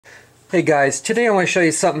Hey guys, today I want to show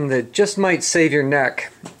you something that just might save your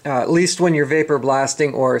neck, at least when you're vapor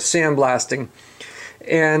blasting or sandblasting.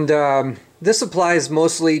 And this applies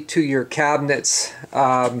mostly to your cabinets,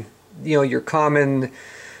 your common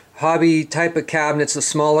hobby type of cabinets, the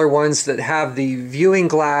smaller ones that have the viewing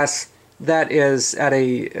glass that is at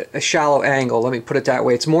a shallow angle. Let me put it that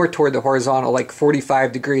way. It's more toward the horizontal, like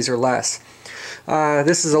 45 degrees or less.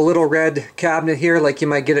 This is a little red cabinet here like you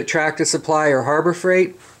might get at Tractor Supply or Harbor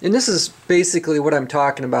Freight. And this is basically what I'm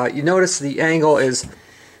talking about. You notice the angle is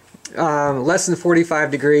less than 45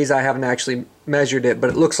 degrees. I haven't actually measured it, but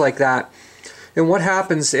it looks like that. And what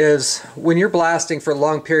happens is when you're blasting for a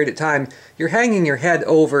long period of time, you're hanging your head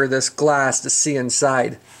over this glass to see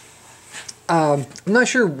inside. I'm not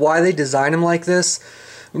sure why they design them like this,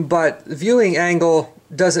 but the viewing angle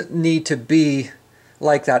doesn't need to be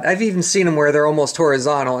like that. I've even seen them where they're almost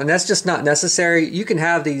horizontal, and that's just not necessary. You can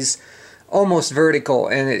have these almost vertical,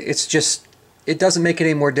 and it doesn't make it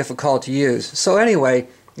any more difficult to use. So anyway,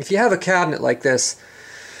 if you have a cabinet like this,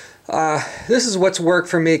 this is what's worked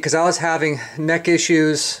for me, because I was having neck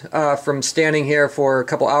issues from standing here for a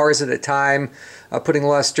couple hours at a time, putting a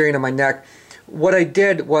lot of strain on my neck. What I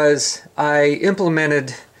did was I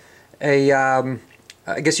implemented I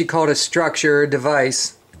guess you call it a structure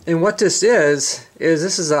device. And what this is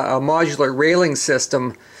this is a modular railing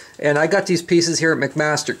system, and I got these pieces here at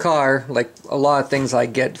McMaster Carr, like a lot of things I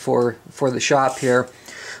get for the shop here.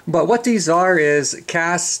 But what these are is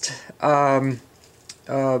cast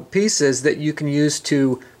pieces that you can use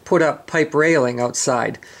to put up pipe railing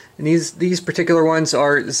outside. And these particular ones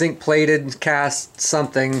are zinc plated, cast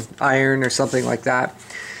something, iron or something like that.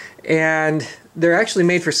 And they're actually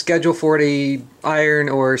made for Schedule 40 iron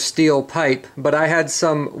or steel pipe, but I had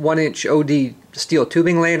some 1-inch OD steel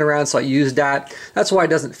tubing laying around, so I used that. That's why it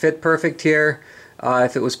doesn't fit perfect here.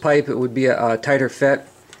 If it was pipe, it would be a tighter fit.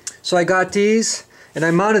 So I got these, and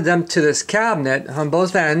I mounted them to this cabinet on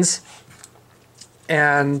both ends,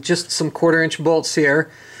 and just some 1/4-inch bolts here.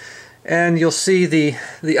 And you'll see the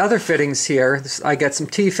other fittings here. I got some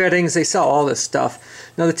T-fittings. They sell all this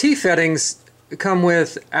stuff. Now the T-fittings come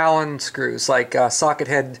with Allen screws, like socket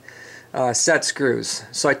head set screws.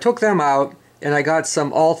 So I took them out, and I got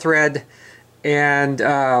some all-thread and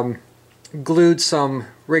glued some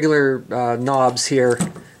regular knobs here.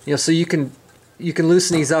 So you can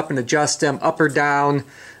loosen these up and adjust them up or down,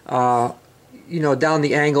 down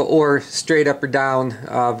the angle, or straight up or down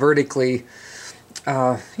vertically.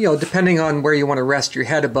 Depending on where you want to rest your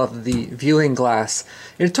head above the viewing glass.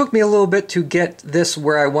 And it took me a little bit to get this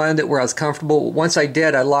where I wanted it, where I was comfortable. Once I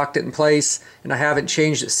did, I locked it in place, and I haven't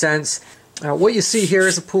changed it since. What you see here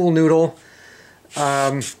is a pool noodle.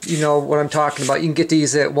 You know what I'm talking about. You can get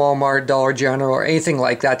these at Walmart, Dollar General, or anything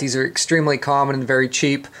like that. These are extremely common and very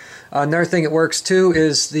cheap. Another thing that works too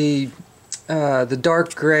is the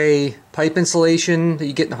dark gray pipe insulation that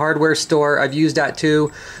you get in the hardware store. I've used that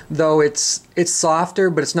too, though it's softer,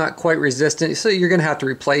 but it's not quite resistant, so you're gonna have to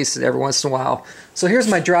replace it every once in a while. So here's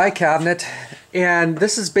my dry cabinet, and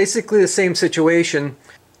this is basically the same situation.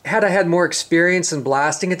 Had I had more experience in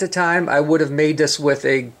blasting at the time, I would have made this with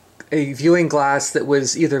a viewing glass that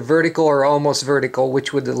was either vertical or almost vertical,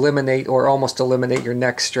 which would eliminate or almost eliminate your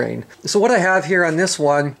neck strain. So what I have here on this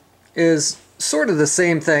one is sort of the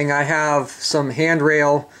same thing. I have some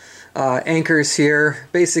handrail anchors here,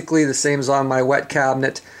 basically the same as on my wet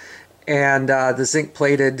cabinet, and the zinc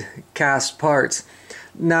plated cast parts.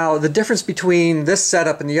 Now the difference between this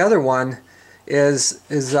setup and the other one is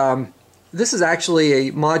this is actually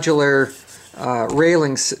a modular a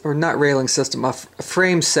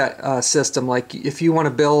frame set system. Like if you want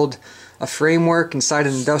to build a framework inside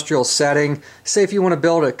an industrial setting, say if you want to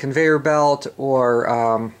build a conveyor belt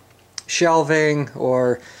or shelving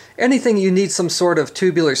or anything you need some sort of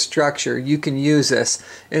tubular structure, you can use this.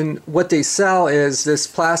 And what they sell is this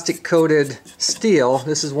plastic coated steel.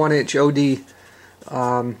 This is 1-inch OD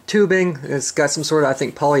tubing. It's got some sort of, I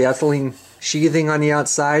think, polyethylene sheathing on the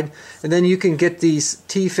outside. And then you can get these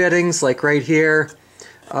T-fittings like right here.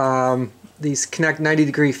 These connect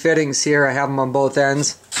 90-degree fittings here. I have them on both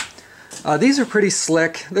ends. These are pretty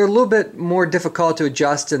slick. They're a little bit more difficult to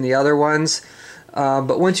adjust than the other ones.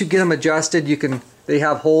 But once you get them adjusted, they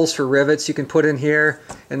have holes for rivets you can put in here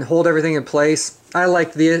and hold everything in place. I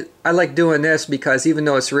like doing this because even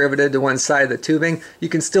though it's riveted to one side of the tubing, you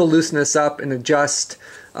can still loosen this up and adjust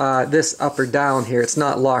this up or down here. It's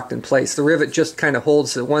not locked in place. The rivet just kind of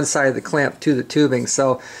holds the one side of the clamp to the tubing,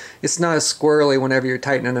 so it's not as squirrely whenever you're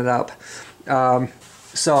tightening it up.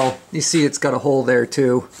 So you see it's got a hole there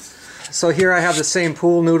too. So here I have the same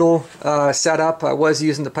pool noodle setup. I was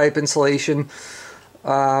using the pipe insulation.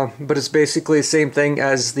 but it's basically the same thing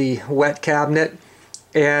as the wet cabinet,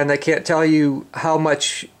 and I can't tell you how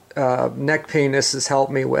much neck pain this has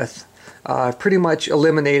helped me with. I've pretty much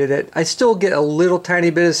eliminated it. I still get a little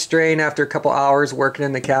tiny bit of strain after a couple hours working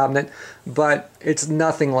in the cabinet, but it's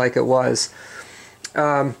nothing like it was.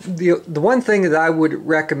 The one thing that I would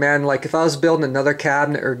recommend, like if I was building another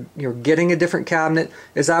cabinet or getting a different cabinet,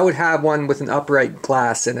 is I would have one with an upright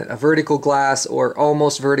glass in it, a vertical glass or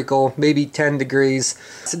almost vertical, maybe 10 degrees.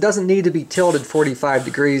 So it doesn't need to be tilted 45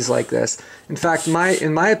 degrees like this. In fact,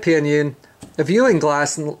 in my opinion, a viewing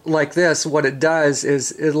glass like this, what it does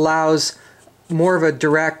is it allows more of a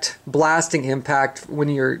direct blasting impact when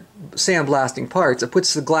you're sandblasting parts. It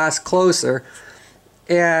puts the glass closer,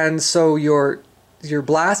 and so your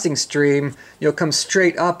blasting stream comes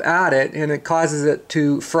straight up at it, and it causes it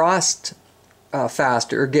to frost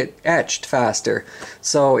faster or get etched faster.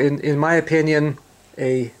 So in my opinion,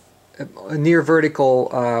 a near vertical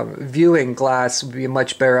viewing glass would be a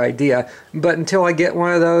much better idea. But until I get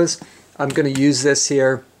one of those, I'm going to use this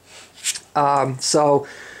here. So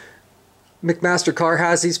McMaster Carr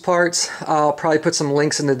has these parts. I'll probably put some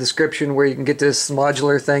links in the description where you can get this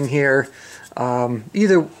modular thing here.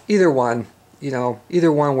 Either one,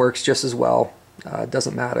 either one works just as well. It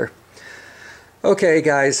doesn't matter. Okay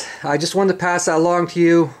guys, I just wanted to pass that along to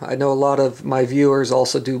you. I know a lot of my viewers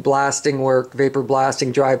also do blasting work, vapor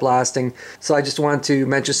blasting, dry blasting, so I just wanted to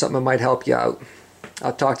mention something that might help you out.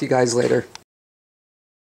 I'll talk to you guys later.